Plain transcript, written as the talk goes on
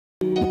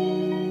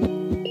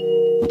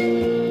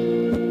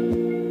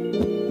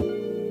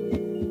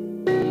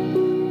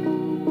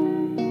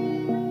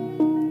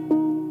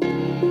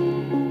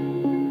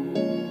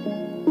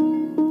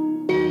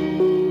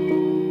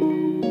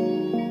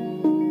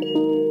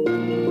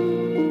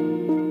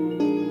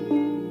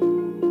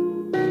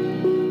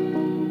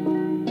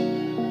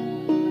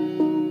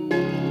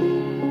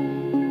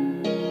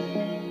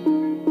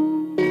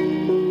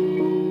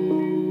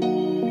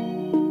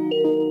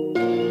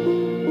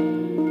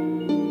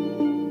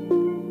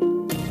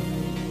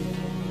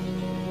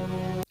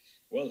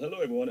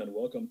everyone, and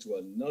welcome to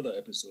another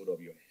episode of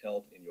Your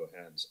Health in Your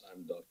Hands.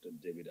 I'm Dr.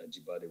 David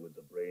Ajibade with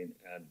the Brain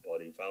and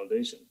Body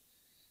Foundation.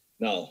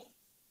 Now,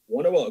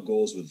 one of our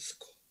goals with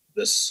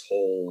this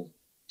whole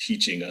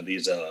teaching and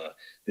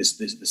this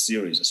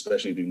series,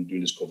 especially during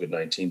this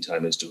COVID-19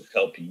 time, is to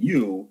help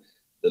you,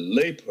 the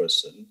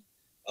layperson,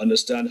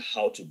 understand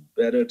how to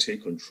better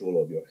take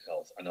control of your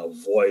health and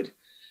avoid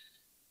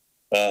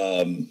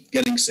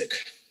getting sick.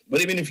 But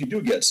even if you do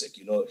get sick,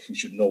 you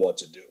should know what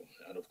to do.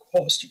 And of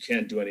course, you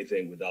can't do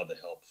anything without the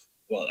help.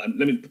 Well,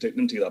 let me take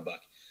that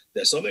back.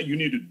 There's something you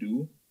need to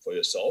do for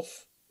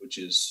yourself, which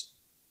is,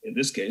 in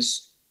this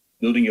case,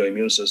 building your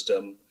immune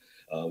system,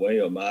 wearing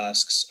your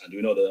masks, and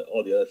doing all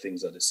the other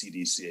things that the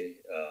CDC,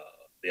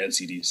 the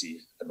NCDC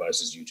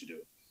advises you to do.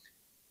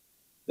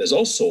 There's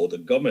also the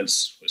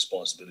government's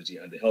responsibility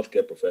and the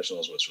healthcare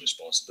professionals'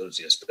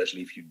 responsibility,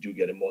 especially if you do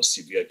get a more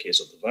severe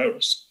case of the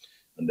virus.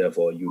 And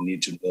therefore, you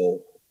need to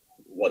know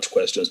what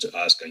questions to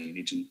ask, and you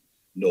need to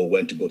know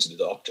when to go to the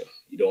doctor.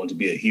 You don't want to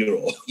be a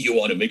hero. You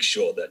want to make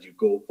sure that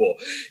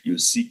you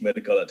seek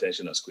medical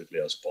attention as quickly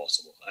as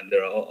possible. And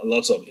there are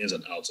lots of ins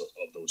and outs of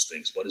those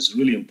things, but it's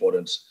really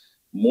important,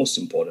 most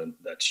important,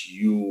 that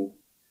you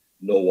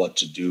know what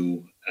to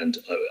do and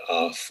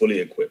are fully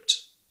equipped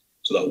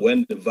so that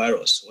when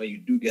you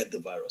do get the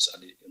virus,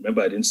 and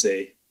remember I didn't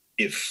say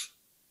if,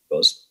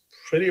 because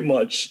pretty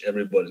much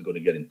everybody's going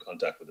to get in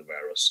contact with the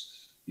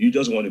virus. You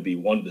just want to be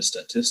one of the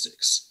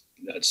statistics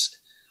that's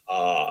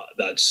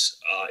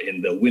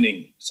in the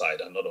winning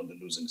side and not on the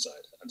losing side.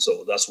 And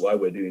so that's why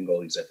we're doing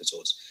all these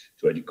episodes,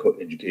 to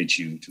educate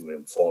you, to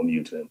inform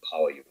you, to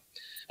empower you.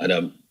 And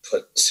I'm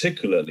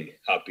particularly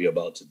happy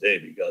about today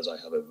because I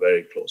have a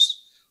very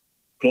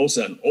close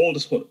and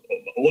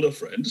older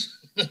friend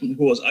who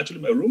was actually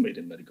my roommate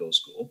in medical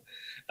school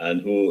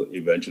and who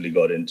eventually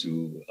got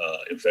into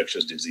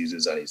infectious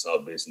diseases, and he's now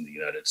based in the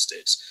United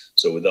States.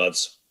 So without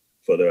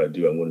further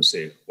ado, I'm going to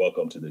say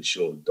welcome to the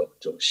show,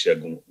 Dr.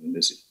 Segun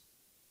Nisi.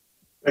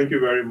 Thank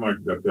you very much,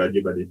 Dr.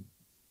 Ajibade.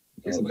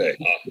 It's a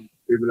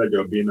privilege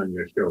of being on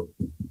your show.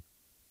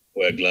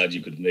 We're glad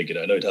you could make it.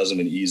 I know it hasn't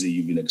been easy.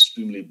 You've been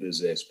extremely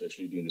busy,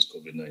 especially during this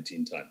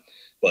COVID-19 time.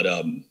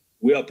 But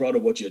we are proud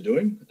of what you're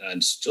doing.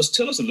 And just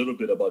tell us a little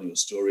bit about your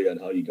story and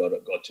how you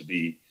got to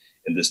be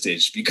in this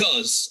stage.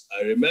 Because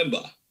I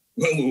remember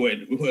when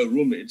we were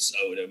roommates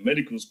in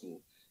medical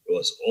school, it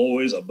was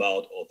always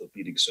about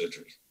orthopedic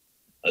surgery.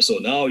 And so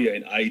now you're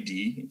in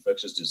ID,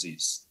 infectious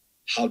disease.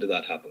 How did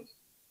that happen?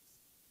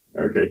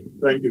 Okay,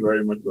 thank you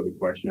very much for the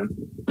question.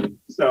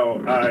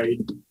 So I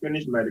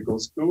finished medical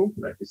school,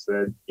 like you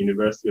said,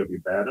 University of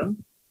Ibadan.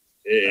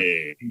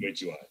 Hey, great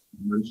you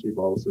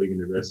are. Also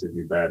University of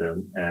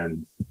Ibadan.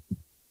 And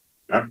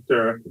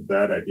after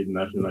that, I did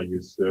National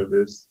Youth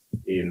Service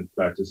in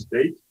Plateau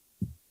State.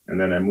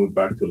 And then I moved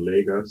back to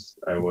Lagos.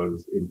 I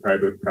was in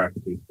private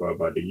practice for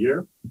about a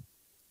year.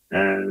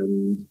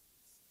 And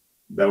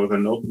there was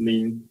an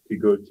opening to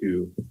go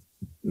to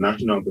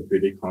National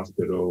Orthopedic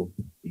Hospital,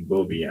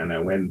 Igobi, and I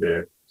went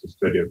there to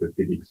study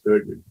orthopedic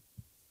surgery.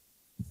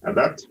 At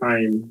that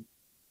time,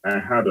 I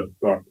had a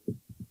thought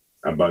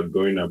about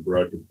going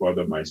abroad to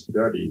further my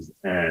studies,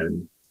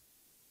 and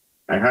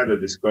I had a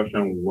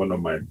discussion with one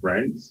of my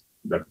friends,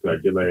 Dr.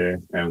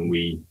 Ajibade, and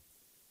we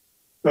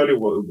thought it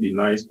would be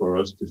nice for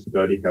us to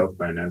study health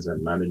finance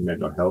and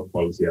management, or health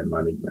policy and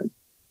management.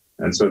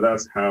 And so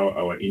that's how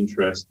our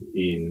interest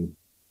in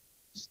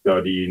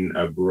studying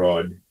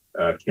abroad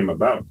came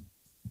about.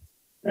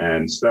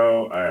 And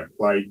so I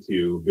applied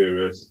to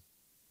various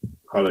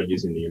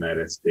colleges in the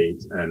United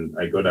States, and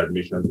I got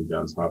admission to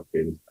Johns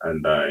Hopkins,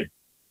 and I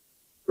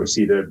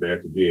proceeded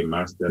there to do a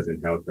master's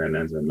in health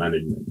finance and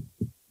management.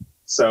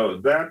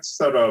 So that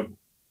sort of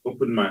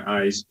opened my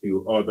eyes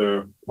to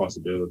other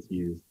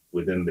possibilities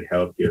within the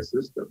healthcare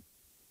system.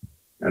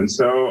 And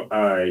so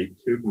I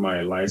took my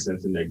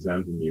licensing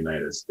exams in the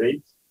United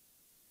States.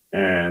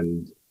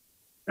 And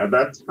at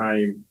that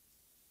time,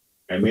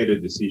 I made a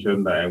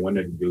decision that I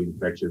wanted to do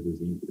infectious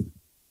diseases.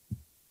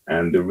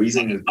 And the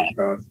reason is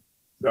because,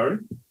 sorry?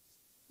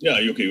 Yeah,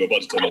 okay, you're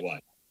about to tell me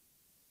why.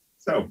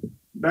 So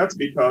that's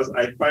because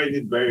I find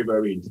it very,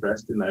 very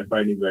interesting. I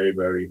find it very,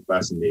 very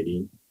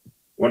fascinating.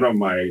 One of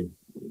my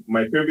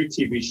favorite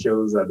TV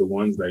shows are the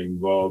ones that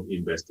involve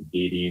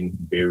investigating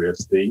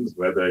various things,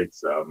 whether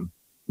it's,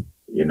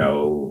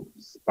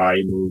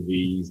 spy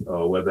movies,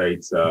 or whether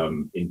it's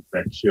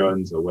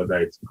infections, or whether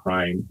it's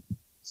crime.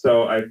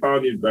 So I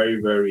found it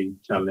very, very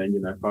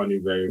challenging. I found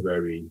it very,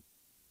 very,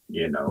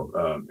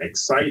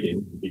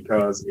 exciting,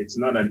 because it's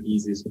not an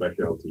easy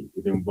specialty.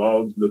 It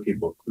involves looking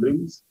for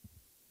clues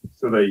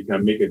so that you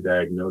can make a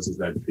diagnosis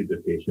and treat the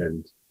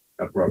patient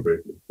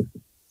appropriately.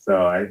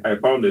 So I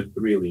found a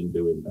thrill in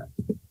doing that.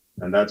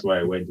 And that's why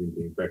I went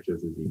into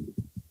infectious diseases.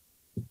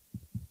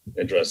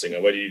 Interesting.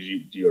 And where did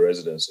you do your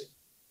residency?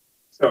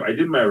 So I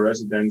did my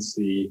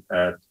residency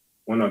at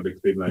one of the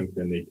Cleveland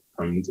Clinic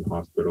community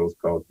hospitals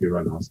called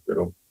Huron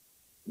Hospital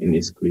in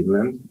East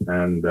Cleveland.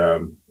 And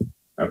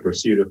I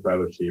pursued a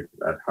fellowship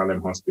at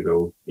Harlem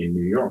Hospital in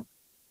New York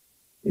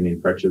in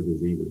infectious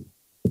diseases.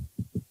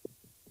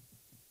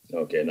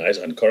 Okay, nice.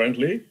 And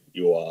currently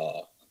you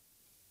are?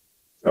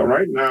 So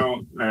right now,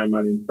 I'm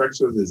an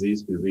infectious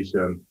disease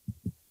physician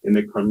in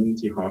a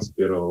community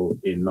hospital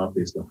in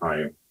Northeast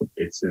Ohio.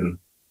 It's in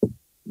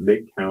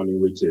Lake County,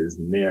 which is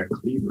near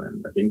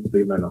Cleveland. I think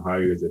Cleveland,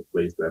 Ohio is a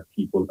place that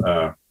people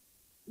are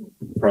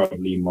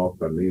probably more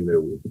familiar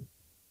with.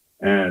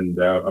 And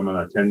I'm an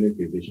attending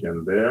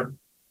physician there.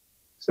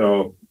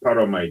 So part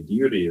of my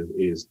duty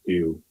is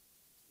to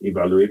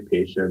evaluate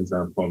patients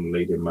and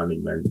formulate a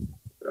management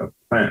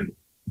plan.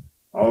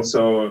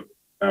 Also,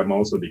 I'm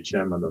also the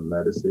chairman of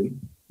medicine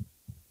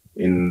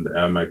in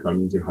my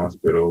community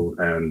hospital,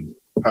 and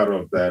part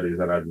of that is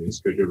an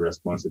administrative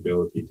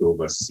responsibility to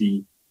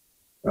oversee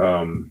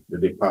the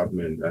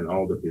department and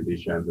all the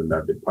physicians in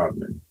that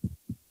department.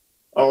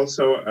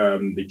 Also,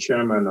 the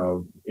chairman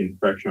of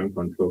infection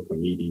control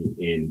committee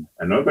in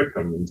another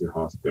community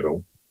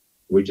hospital,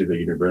 which is a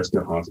university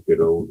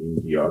hospital in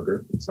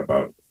Geauga. It's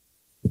about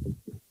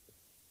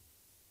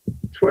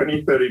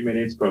 20-30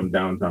 minutes from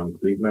downtown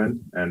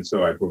Cleveland. And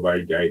so I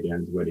provide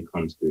guidance when it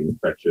comes to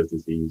infectious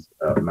disease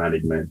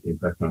management,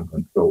 infection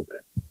control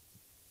there.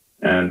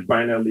 And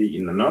finally,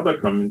 in another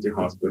community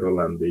hospital,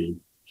 I'm the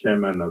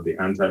chairman of the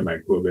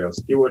antimicrobial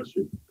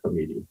stewardship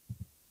committee,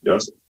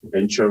 just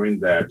ensuring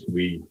that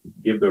we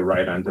give the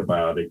right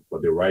antibiotic for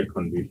the right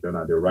condition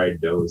at the right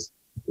dose,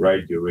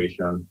 right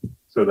duration,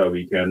 so that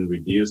we can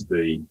reduce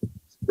the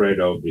spread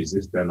of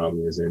resistant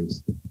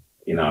organisms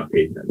in our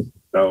patients.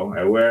 So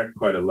I wear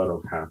quite a lot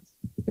of hats.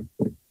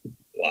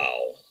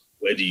 Wow.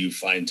 Where do you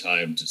find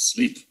time to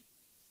sleep?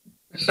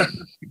 At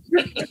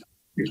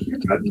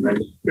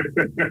night.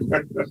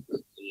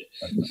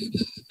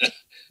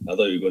 I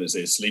thought you were going to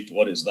say sleep.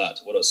 What is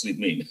that? What does sleep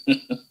mean?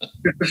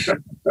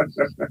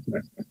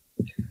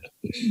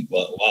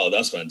 Well, wow,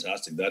 that's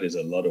fantastic. That is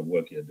a lot of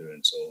work you're doing.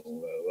 So,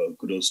 well,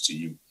 kudos to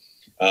you.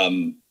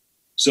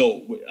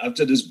 So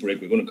after this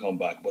break, we're going to come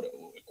back. But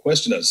a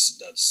question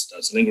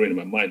that's lingering in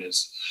my mind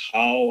is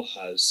how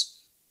has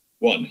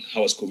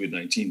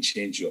COVID-19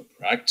 changed your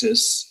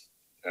practice,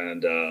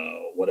 and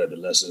what are the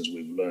lessons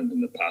we've learned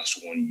in the past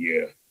 1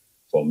 year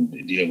from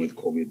dealing with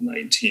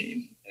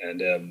COVID-19?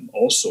 And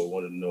also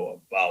want to know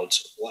about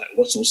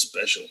what's so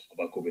special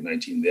about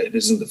COVID-19.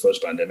 This isn't the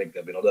first pandemic.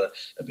 There have been other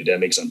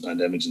epidemics and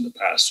pandemics in the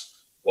past.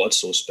 What's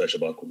so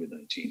special about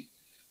COVID-19?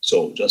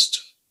 So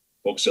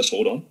folks, just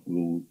hold on.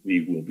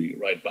 We will be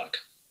right back.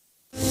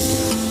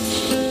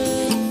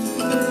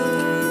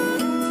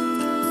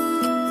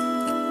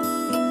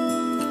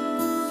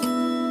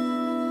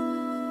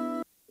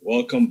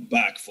 Welcome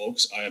back,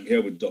 folks. I am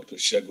here with Dr.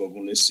 Segun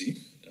Ogunlesi,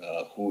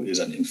 who is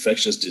an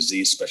infectious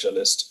disease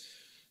specialist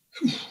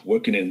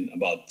working in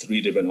about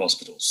 3 different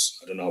hospitals.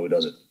 I don't know how he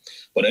does it.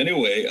 But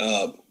anyway,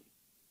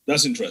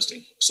 that's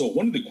interesting. So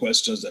one of the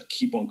questions that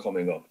keep on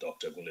coming up,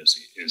 Dr.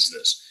 Ogunlesi, is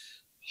this.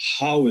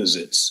 How is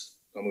it?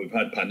 I mean, we've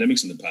had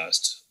pandemics in the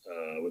past.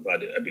 We've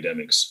had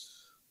epidemics.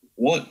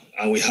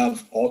 And we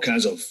have all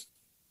kinds of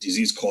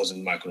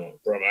disease-causing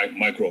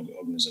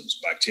microorganisms,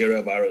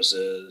 bacteria,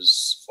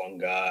 viruses,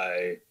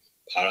 fungi,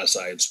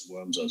 parasites,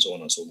 worms, and so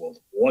on and so forth.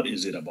 What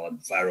is it about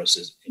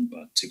viruses in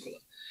particular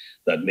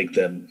that make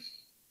them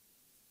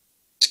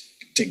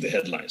take the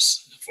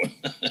headlines,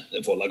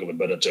 for lack of a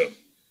better term?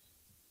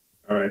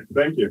 All right,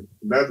 thank you.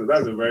 That's a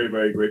very,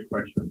 very great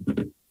question.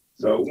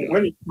 So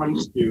when it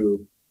comes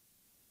to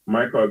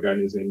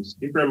microorganisms,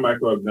 different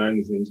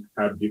microorganisms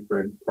have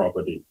different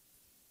properties.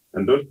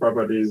 And those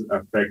properties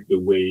affect the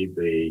way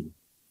they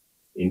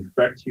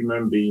infect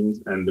human beings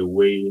and the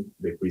way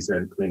they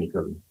present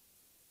clinically.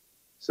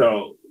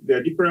 So there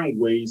are different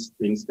ways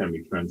things can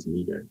be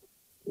transmitted.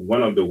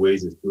 One of the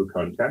ways is through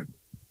contact.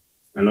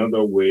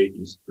 Another way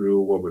is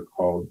through what we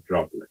call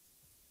droplets.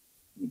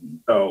 Mm-hmm.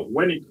 So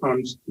when it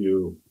comes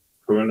to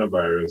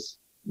coronavirus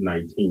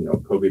 19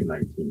 or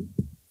COVID-19,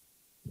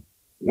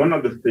 one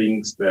of the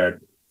things that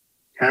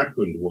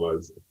happened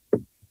was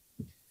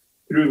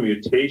through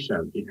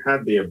mutation, it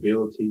had the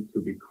ability to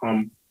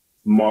become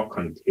more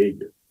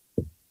contagious.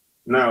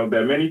 Now,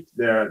 there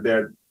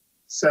are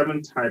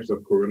 7 types of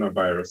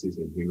coronaviruses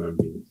in human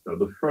beings. So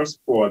the first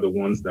 4 are the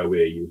ones that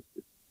we're used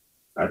to.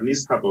 At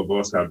least half of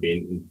us have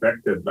been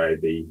infected by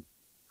the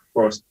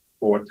first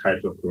 4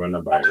 types of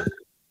coronavirus.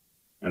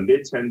 And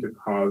they tend to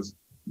cause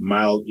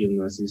mild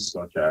illnesses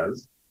such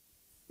as,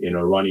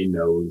 runny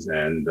nose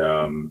and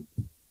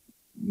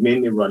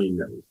mainly runny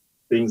nose,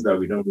 things that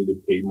we don't really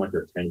pay much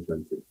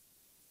attention to.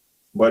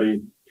 But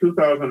in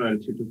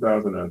 2002,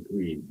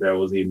 2003, there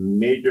was a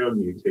major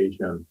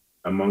mutation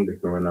among the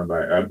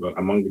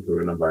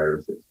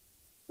coronaviruses.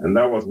 And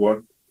that was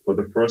what, for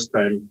the first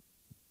time,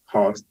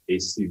 caused a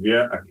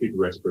severe acute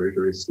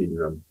respiratory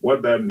syndrome.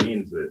 What that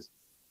means is,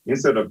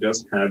 instead of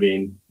just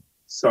having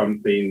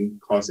something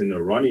causing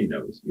a runny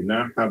nose, you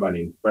now have an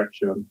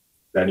infection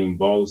that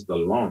involves the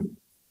lungs.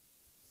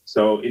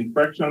 So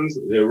infections,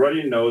 the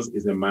runny nose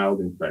is a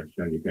mild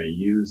infection. You can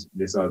use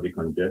nasal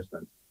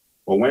decongestant.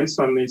 But when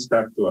something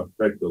starts to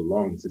affect the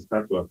lungs, it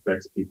starts to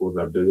affect people's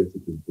ability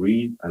to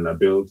breathe and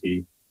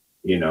ability,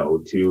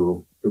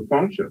 to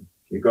function,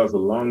 because the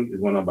lung is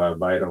one of our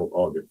vital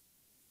organs.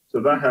 So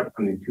that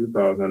happened in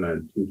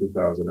 2002,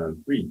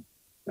 2003.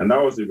 And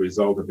that was the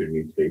result of a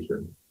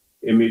mutation.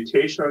 A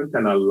mutation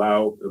can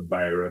allow a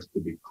virus to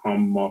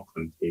become more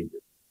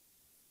contagious.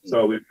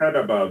 So we've heard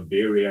about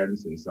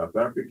variants in South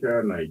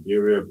Africa,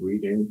 Nigeria,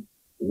 breeding.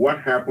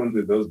 What happens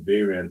with those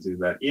variants is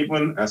that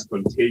even as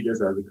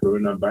contagious as the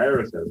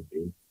coronavirus has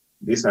been,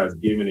 this has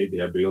given it the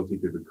ability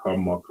to become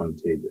more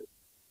contagious.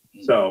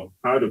 So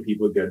how do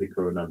people get the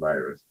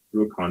coronavirus?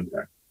 Through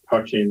contact,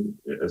 touching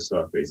a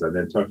surface, and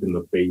then touching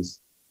the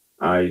face,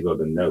 eyes, or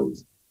the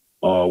nose.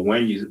 Or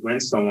when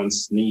someone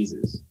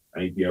sneezes,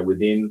 and if you're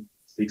within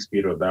 6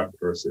 feet of that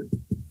person,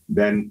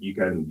 then you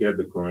can get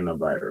the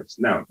coronavirus.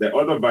 Now, there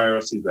are other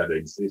viruses that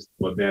exist,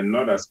 but they're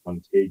not as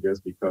contagious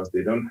because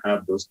they don't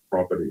have those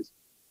properties.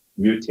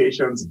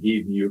 Mutations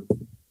give you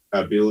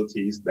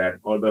abilities that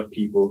other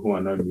people who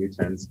are not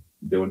mutants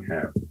don't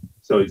have.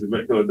 So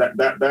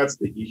that's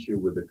the issue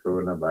with the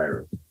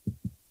coronavirus.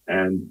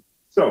 And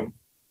so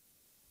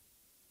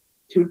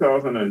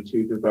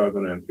 2002,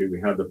 2003,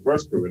 we had the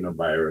first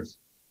coronavirus.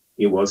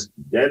 It was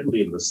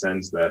deadly in the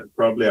sense that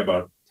probably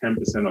about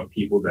 10% of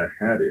people that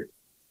had it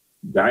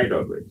died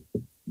of it,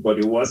 but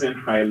it wasn't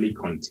highly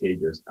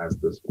contagious as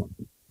this one.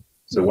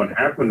 So what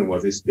happened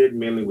was it stayed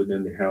mainly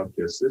within the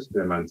healthcare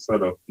system and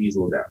sort of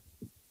fizzled out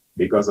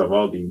because of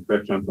all the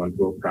infection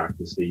control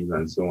practices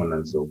and so on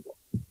and so forth.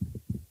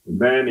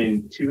 Then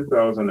in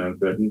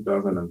 2013,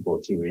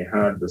 2014, we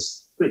had the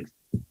sixth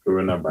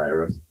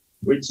coronavirus,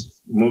 which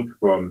moved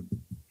from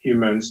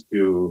camels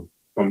to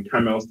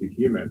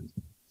humans.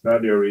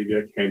 Saudi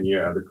Arabia, Kenya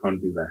are the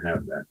countries that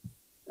have that.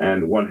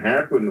 And what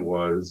happened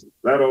was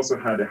that also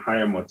had a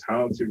higher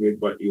mortality rate,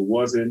 but it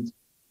wasn't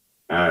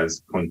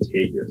as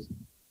contagious.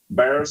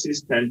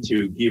 Viruses tend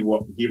to give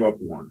up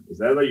one.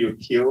 It's either you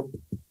kill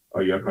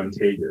or you're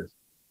contagious.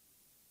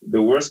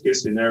 The worst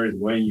case scenario is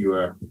when you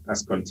are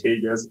as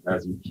contagious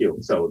as you kill.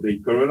 So the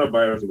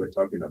coronavirus we're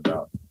talking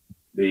about,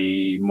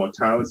 the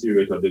mortality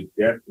rate or the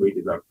death rate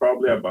is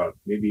probably about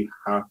maybe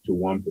 0.5 to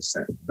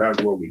 1%.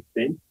 That's what we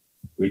think.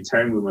 With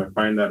time, we might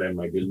find that it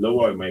might be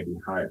lower, it might be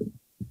higher.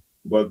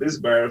 But this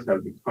virus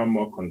has become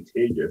more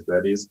contagious.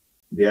 That is,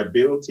 the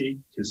ability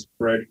to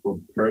spread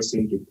from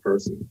person to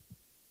person.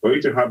 For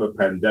you to have a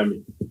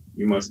pandemic,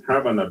 you must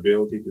have an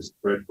ability to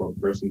spread from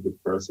person to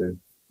person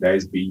that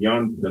is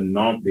beyond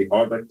the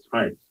other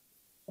types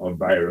of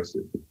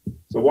viruses.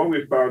 So what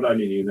we found out in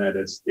the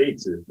United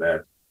States is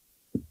that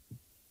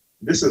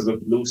this is the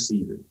flu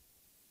season.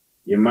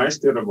 In my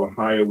state of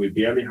Ohio, we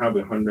barely have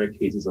 100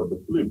 cases of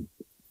the flu,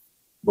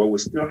 but we're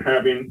still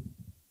having,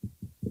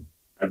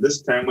 at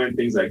this time when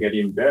things are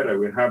getting better,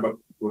 we'll have up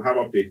to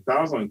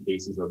 1,000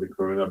 cases of the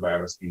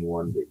coronavirus in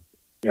one day.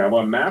 Yeah,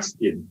 our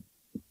masking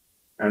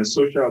and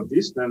social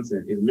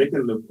distancing is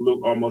making the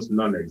flu almost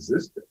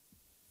non-existent,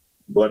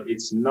 but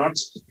it's not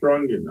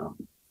strong enough,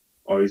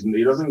 or it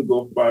doesn't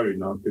go far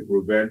enough to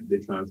prevent the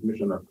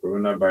transmission of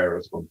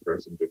coronavirus from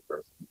person to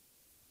person.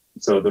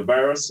 So the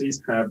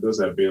viruses have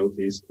those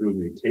abilities through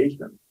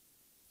mutation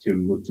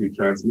to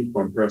transmit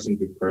from person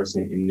to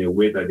person in a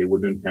way that they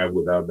wouldn't have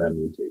without that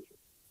mutation.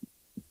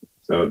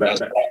 So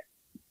that's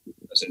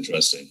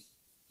interesting.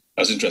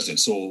 That's interesting.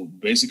 So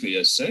basically,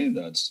 you're saying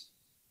that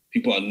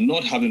people are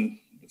not having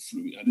the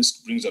flu, and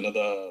this brings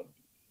another,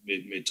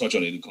 may touch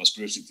on it, the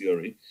conspiracy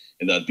theory,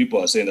 and that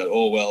people are saying that,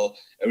 oh, well,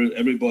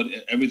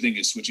 everything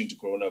is switching to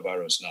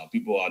coronavirus now.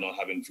 People are not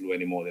having flu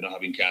anymore. They're not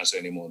having cancer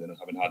anymore. They're not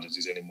having heart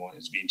disease anymore.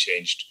 It's being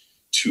changed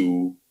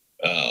to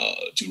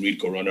read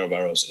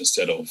coronavirus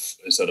instead of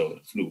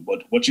flu.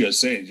 But what you're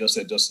saying, you just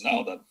said just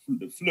now that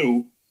the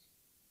flu,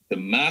 the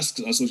masks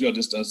and social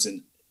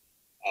distancing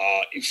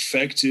are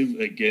effective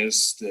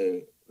against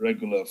the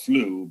regular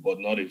flu, but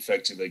not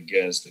effective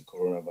against the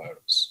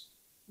coronavirus.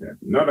 Yeah,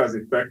 not as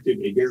effective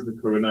against the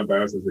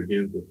coronavirus as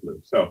against the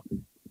flu. So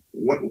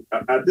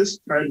at this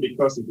time,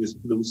 because it is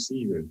flu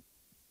season,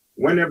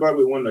 whenever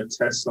we want to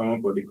test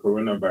someone for the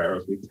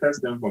coronavirus, we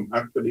test them from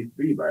actually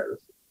 3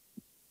 viruses.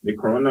 The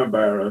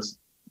coronavirus,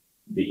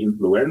 the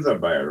influenza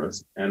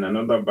virus, and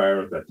another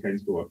virus that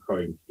tends to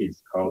occur in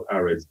kids called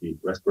RSV,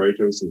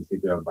 respiratory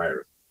syncytial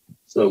virus.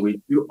 So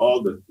we do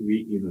all the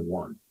 3 in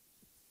one.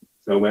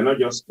 So we're not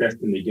just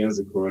testing against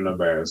the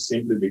coronavirus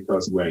simply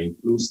because we're in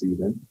flu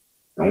season.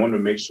 I want to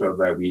make sure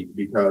that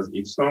because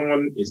if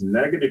someone is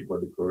negative for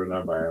the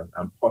coronavirus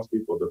and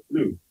positive for the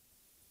flu,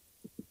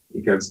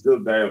 he can still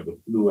die of the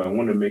flu. I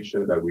want to make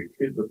sure that we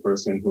treat the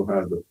person who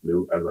has the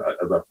flu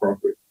as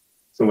appropriate.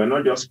 So we're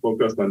not just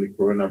focused on the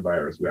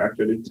coronavirus. We're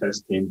actually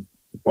testing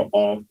for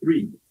all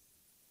 3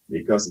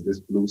 because it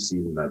is flu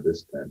season at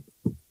this time.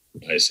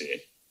 I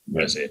see.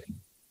 Yeah. I see.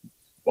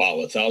 Wow,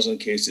 1,000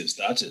 cases.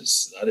 That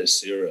is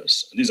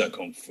serious. And these are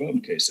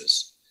confirmed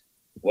cases.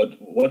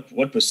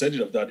 What percentage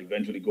of that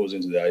eventually goes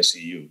into the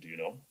ICU? Do you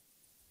know?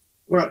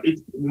 Well,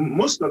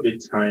 most of the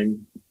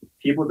time,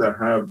 people that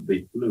have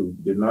the flu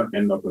did not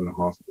end up in the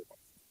hospital.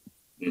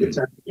 Mm-hmm. They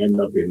tend to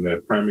end up in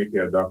the primary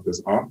care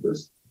doctor's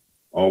office,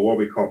 or what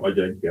we call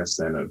urgent care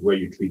centers, where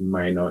you treat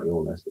minor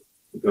illnesses.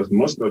 Because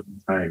most of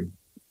the time,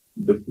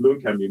 the flu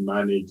can be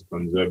managed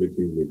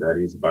conservatively, that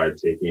is by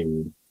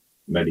taking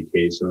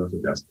medications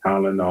such as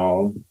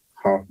Tylenol,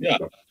 cough. Yeah.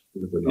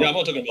 Yeah, I'm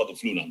not talking about the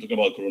flu now. I'm talking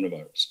about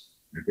coronavirus.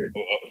 Okay.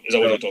 Is that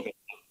what you're talking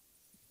about?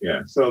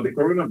 Yeah. So the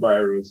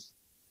coronavirus,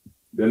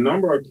 the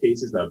number of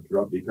cases have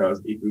dropped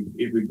because the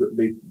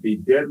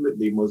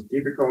most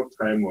difficult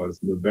time was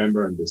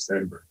November and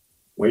December,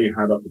 where you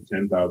had up to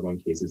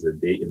 10,000 cases a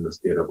day in the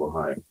state of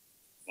Ohio.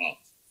 Wow.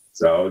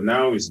 So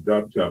now it's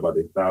dropped to about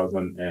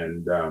 1,000,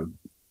 and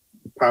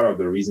part of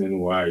the reason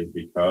why is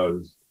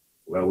because,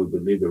 well, we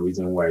believe the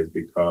reason why is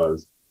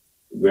because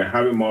we're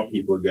having more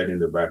people getting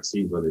the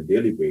vaccines on a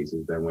daily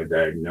basis than we're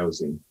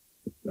diagnosing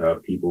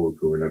people with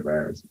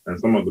coronavirus. And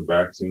some of the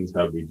vaccines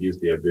have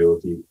reduced the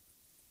ability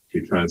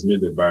to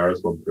transmit the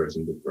virus from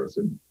person to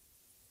person.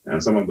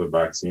 And some of the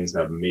vaccines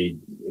have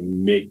made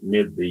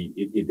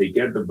if they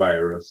get the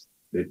virus,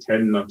 they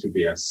tend not to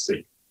be as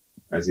sick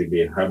as if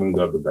they haven't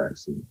got the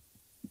vaccine.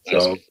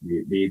 So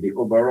the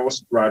overall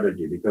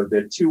strategy, because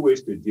there are two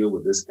ways to deal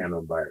with this kind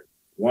of virus.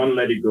 One,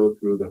 let it go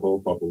through the whole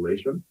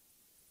population.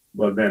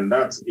 But then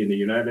that's in the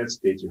United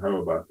States, you have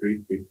about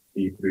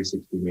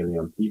 360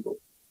 million people.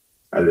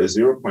 At a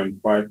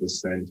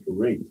 0.5%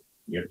 rate,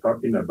 you're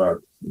talking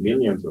about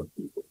millions of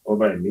people,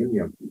 over 1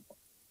 million people.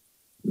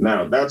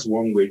 Now, that's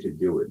one way to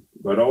do it.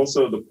 But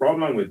also the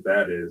problem with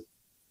that is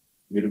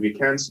we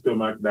can't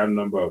stomach that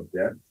number of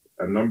deaths.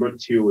 And number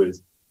two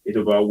is it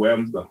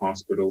overwhelms the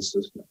hospital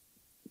system.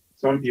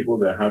 Some people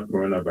that have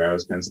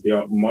coronavirus can stay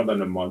up more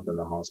than a month in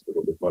the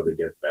hospital before they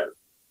get better.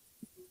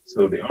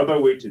 So the other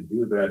way to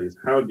do that is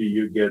how do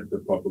you get the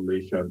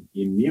population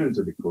immune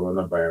to the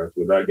coronavirus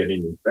without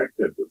getting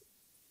infected with it?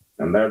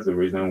 And that's the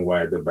reason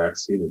why the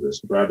vaccine is a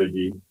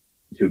strategy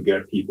to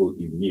get people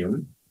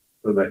immune,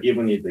 so that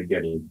even if they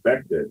get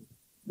infected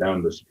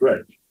down the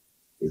stretch,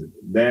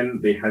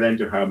 then they tend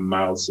to have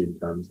mild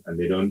symptoms and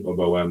they don't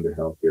overwhelm the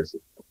healthcare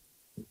system.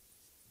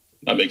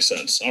 That makes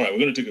sense. All right, we're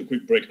going to take a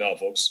quick break now,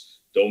 folks.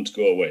 Don't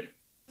go away.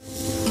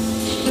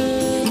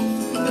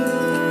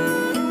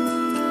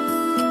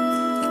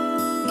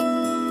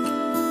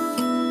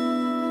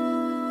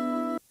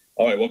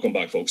 All right, welcome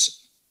back,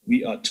 folks.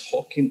 We are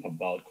talking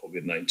about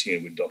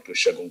COVID-19 with Dr.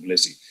 Segun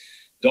Blessy.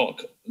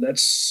 Doc,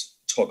 let's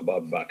talk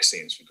about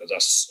vaccines, because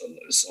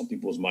that's on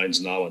people's minds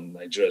now, and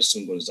Nigeria is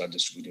soon going to start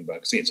distributing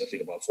vaccines. I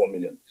think about 4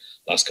 million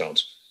last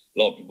count. A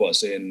lot of people are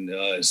saying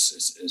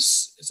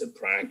it's a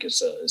prank.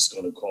 It's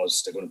going to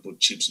cause, they're going to put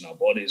chips in our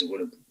bodies. They're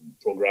going to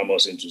program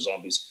us into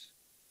zombies.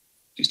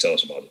 Please tell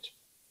us about it.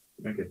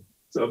 Okay.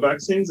 So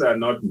vaccines are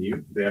not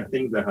new. They are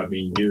things that have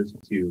been used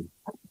to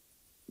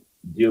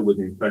deal with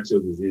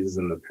infectious diseases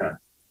in the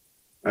past.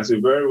 As we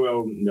very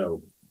well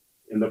know,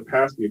 in the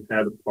past, we've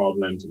had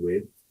problems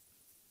with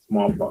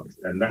smallpox,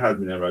 and that has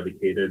been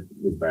eradicated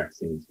with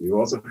vaccines. We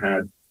also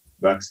had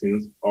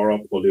vaccines, oral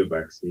polio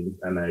vaccines,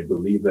 and I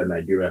believe that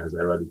Nigeria has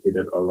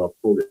eradicated oral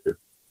polio.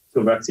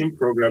 So vaccine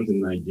programs in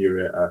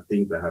Nigeria are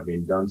things that have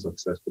been done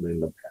successfully in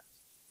the past.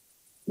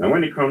 Now,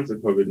 when it comes to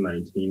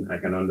COVID-19, I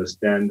can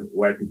understand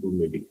why people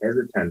may be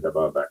hesitant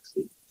about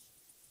vaccines,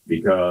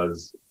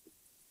 because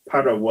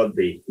part of what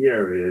they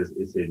hear is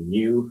it's a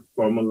new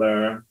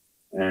formula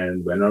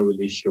and we're not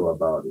really sure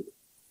about it.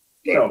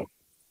 So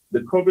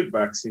the COVID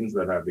vaccines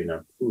that have been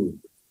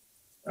approved,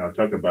 I'll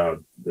talk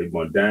about the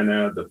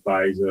Moderna, the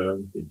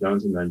Pfizer, the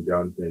Johnson &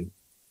 Johnson.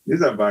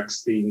 These are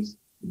vaccines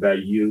that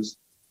use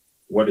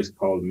what is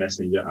called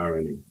messenger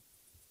RNA.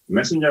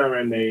 Messenger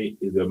RNA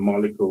is a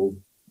molecule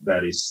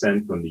that is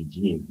sent from the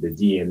gene, the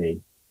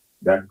DNA,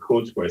 that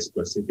codes for a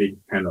specific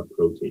kind of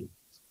protein.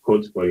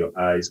 Codes for your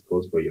eyes,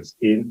 codes for your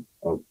skin,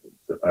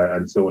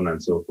 and so on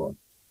and so forth.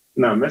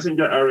 Now,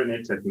 messenger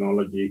RNA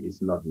technology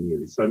is not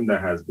new. It's something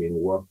that has been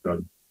worked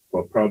on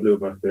for probably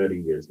over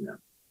 30 years now.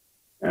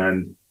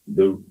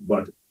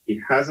 But it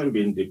hasn't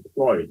been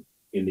deployed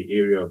in the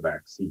area of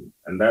vaccine.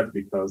 And that's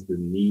because the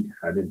need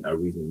hadn't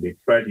arisen. They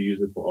tried to use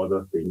it for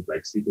other things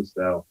like sickle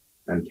cell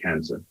and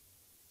cancer.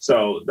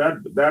 So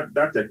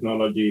that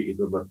technology is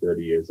over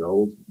 30 years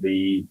old.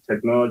 The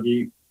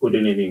technology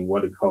putting it in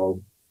what they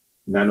call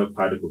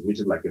nanoparticles, which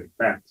is like a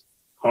fat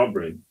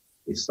covering,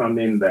 is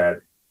something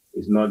that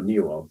is not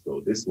new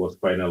also. This was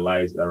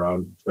finalized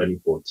around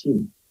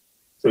 2014.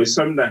 So it's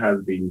something that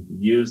has been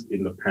used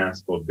in the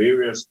past for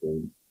various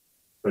things,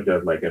 such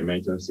as, like I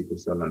mentioned, sickle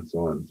cell and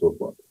so on and so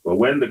forth. But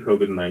when the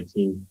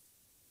COVID-19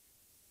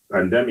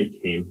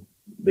 pandemic came,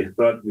 they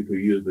thought we could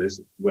use this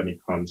when it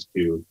comes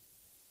to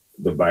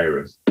the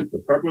virus.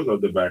 The purpose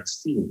of the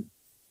vaccine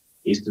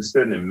is to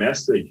send a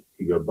message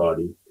to your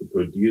body to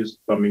produce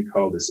something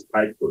called the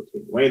spike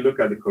protein. When you look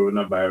at the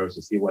coronavirus,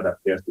 you see what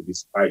appears to be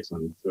spikes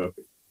on the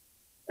surface.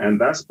 And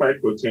that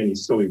spike protein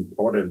is so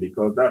important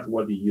because that's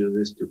what it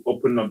uses to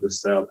open up the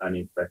cell and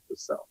infect the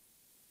cell.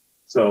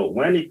 So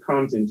when it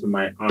comes into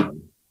my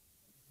arm,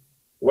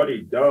 what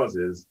it does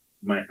is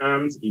my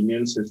arm's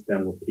immune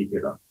system will pick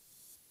it up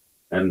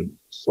and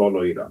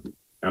swallow it up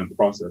and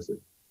process it.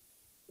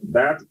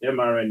 That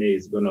mRNA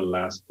is going to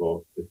last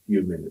for a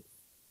few minutes.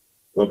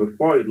 But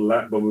before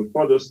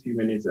those few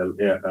minutes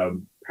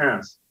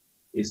pass,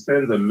 it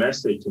sends a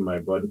message to my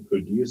body to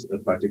produce a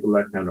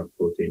particular kind of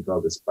protein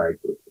called the spike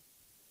protein.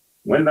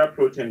 When that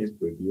protein is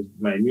produced,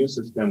 my immune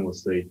system will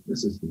say,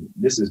 this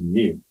is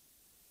new,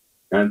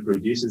 and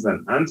produces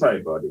an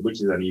antibody,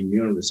 which is an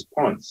immune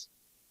response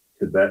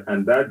to that.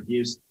 And that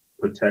gives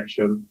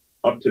protection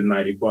up to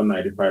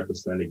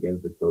 94-95%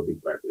 against the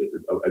COVID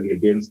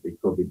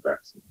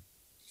vaccine.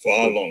 For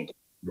how long?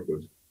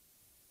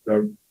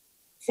 So,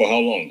 for how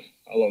long?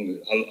 How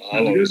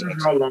long is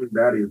that? How long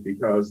that is,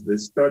 because the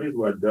studies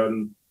were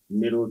done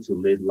middle to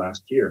late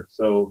last year.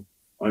 So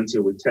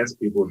until we test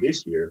people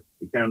this year,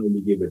 we can't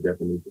really give a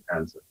definite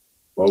answer.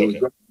 But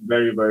we've got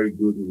very, very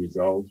good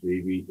results.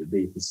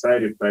 The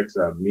side effects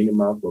are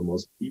minimal for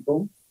most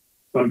people.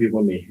 Some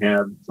people may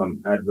have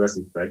some adverse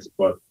effects,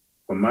 but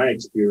from my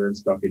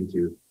experience talking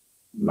to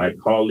my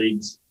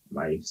colleagues,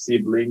 my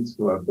siblings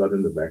who have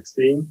gotten the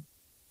vaccine,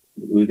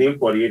 within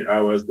 48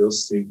 hours,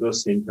 those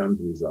symptoms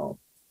resolve.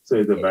 So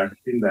it's a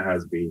vaccine that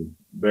has been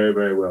very,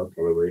 very well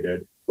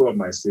tolerated. Two of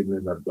my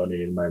siblings have gotten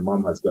it. My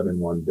mom has gotten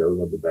one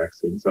dose of the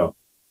vaccine. So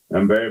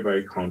I'm very,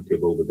 very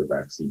comfortable with the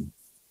vaccine.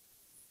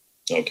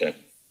 Okay.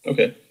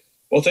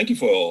 Well, thank you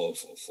for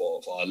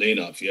laying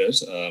out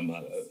fears.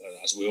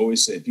 As we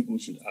always say, people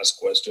should ask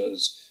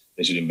questions.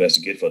 They should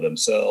investigate for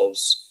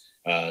themselves,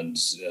 and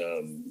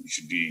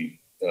should be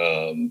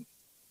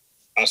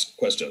ask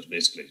questions.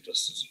 Basically,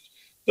 just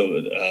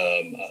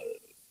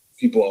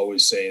people are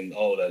always saying,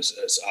 "Oh, there's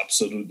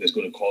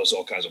going to cause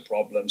all kinds of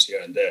problems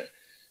here and there."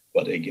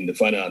 But again, the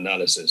final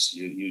analysis,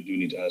 you do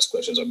need to ask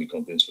questions and be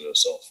convinced for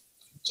yourself.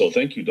 So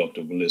thank you,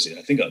 Dr. Ogunlesi.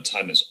 I think our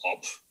time is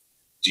up.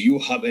 Do you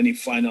have any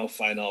final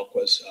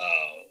questions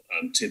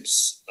and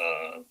tips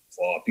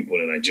for our people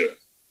in Nigeria?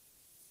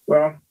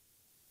 Well,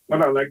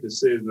 what I'd like to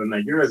say is that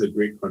Nigeria is a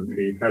great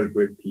country. It has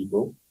great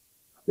people.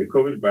 The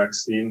COVID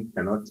vaccine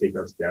cannot take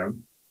us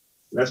down.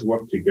 Let's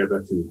work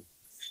together to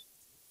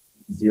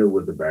deal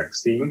with the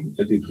vaccine,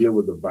 to deal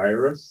with the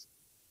virus.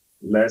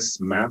 Less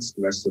mask,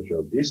 less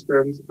social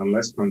distance, and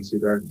let's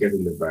consider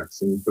getting the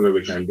vaccine so that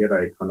we can get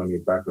our economy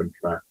back on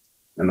track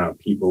and our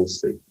people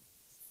safe.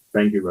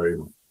 Thank you very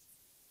much.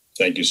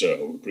 Thank you, sir.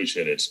 We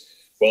appreciate it.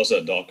 Well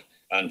said, Doc.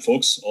 And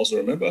folks, also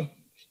remember,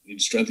 you need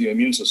to strengthen your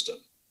immune system.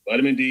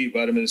 Vitamin D,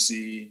 vitamin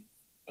C,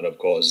 and of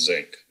course,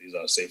 zinc. These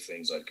are safe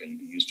things that can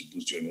be used to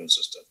boost your immune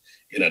system,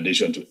 in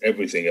addition to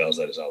everything else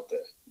that is out there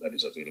that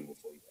is available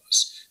for you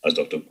guys, as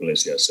Dr.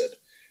 Ogunlesi has said.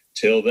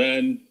 Till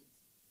then,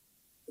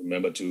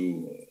 remember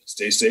to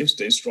stay safe,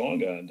 stay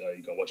strong, and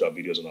you can watch our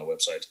videos on our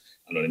website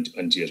and on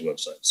NTA's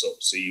website. So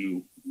see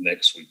you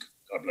next week.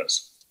 God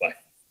bless.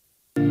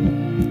 Bye.